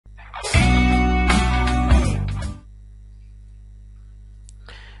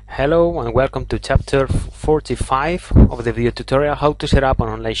Hello and welcome to chapter 45 of the video tutorial how to set up an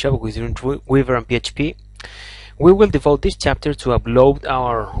online shop with Dreamweaver and PHP. We will devote this chapter to upload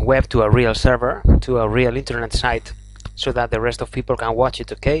our web to a real server, to a real internet site, so that the rest of people can watch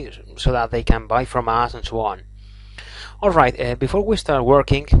it, okay? So that they can buy from us and so on. Alright, before we start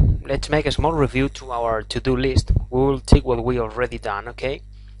working, let's make a small review to our to-do list. We will take what we already done, okay?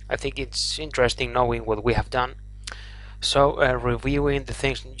 I think it's interesting knowing what we have done. So reviewing the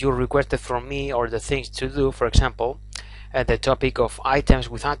things you requested from me or the things to do, for example, the topic of items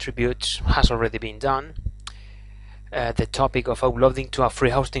with attributes has already been done. The topic of uploading to a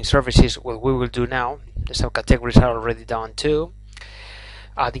free hosting service is what we will do now. The subcategories are already done too.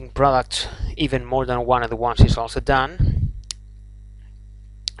 Adding products, even more than one at once, is also done.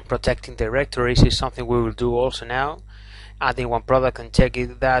 Protecting directories is something we will do also now. Adding one product and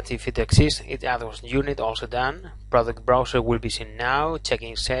checking that if it exists, it adds unit, also done. Product browser will be seen now.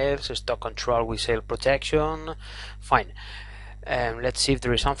 Checking sales, stock control with sale protection. Fine. Let's see if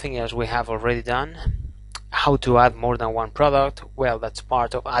there is something else we have already done. How to add more than one product. Well, that's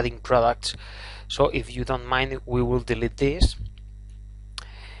part of adding products. So if you don't mind, we will delete this.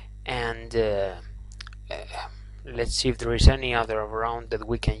 And let's see if there is any other around that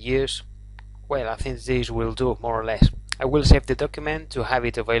we can use. Well, I think this will do more or less. I will save the document to have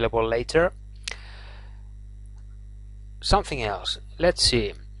it available later. Something else. Let's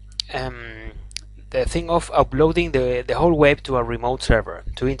see. The thing of uploading the whole web to a remote server,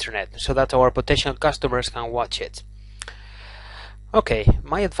 to internet, so that our potential customers can watch it. Okay,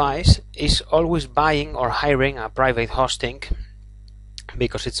 my advice is always buying or hiring a private hosting,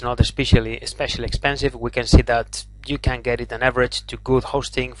 because it's not especially expensive. We can see that you can get it on average to good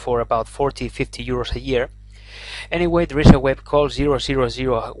hosting for about 40-50 euros a year. Anyway, there is a web called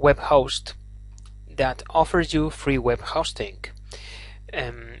 000 Web Host that offers you free web hosting.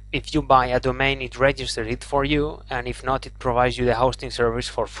 If you buy a domain, it registers it for you, and if not, it provides you the hosting service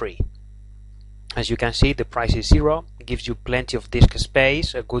for free. As you can see, the price is zero. It gives you plenty of disk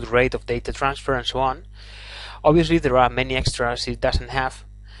space, a good rate of data transfer, and so on. Obviously, there are many extras it doesn't have,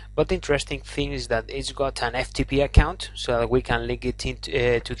 but the interesting thing is that it's got an FTP account, so that we can link it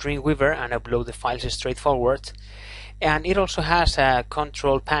to Dreamweaver and upload the files straightforward. And it also has a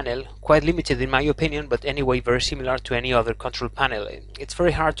control panel, quite limited in my opinion, but anyway very similar to any other control panel. It's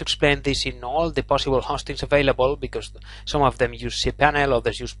very hard to explain this in all the possible hostings available, because some of them use cPanel,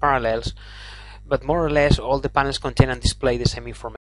 others use Parallels, but more or less all the panels contain and display the same information.